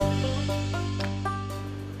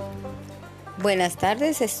Buenas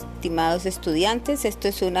tardes, estimados estudiantes. Esto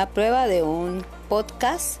es una prueba de un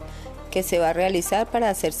podcast que se va a realizar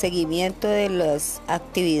para hacer seguimiento de las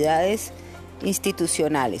actividades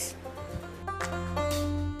institucionales.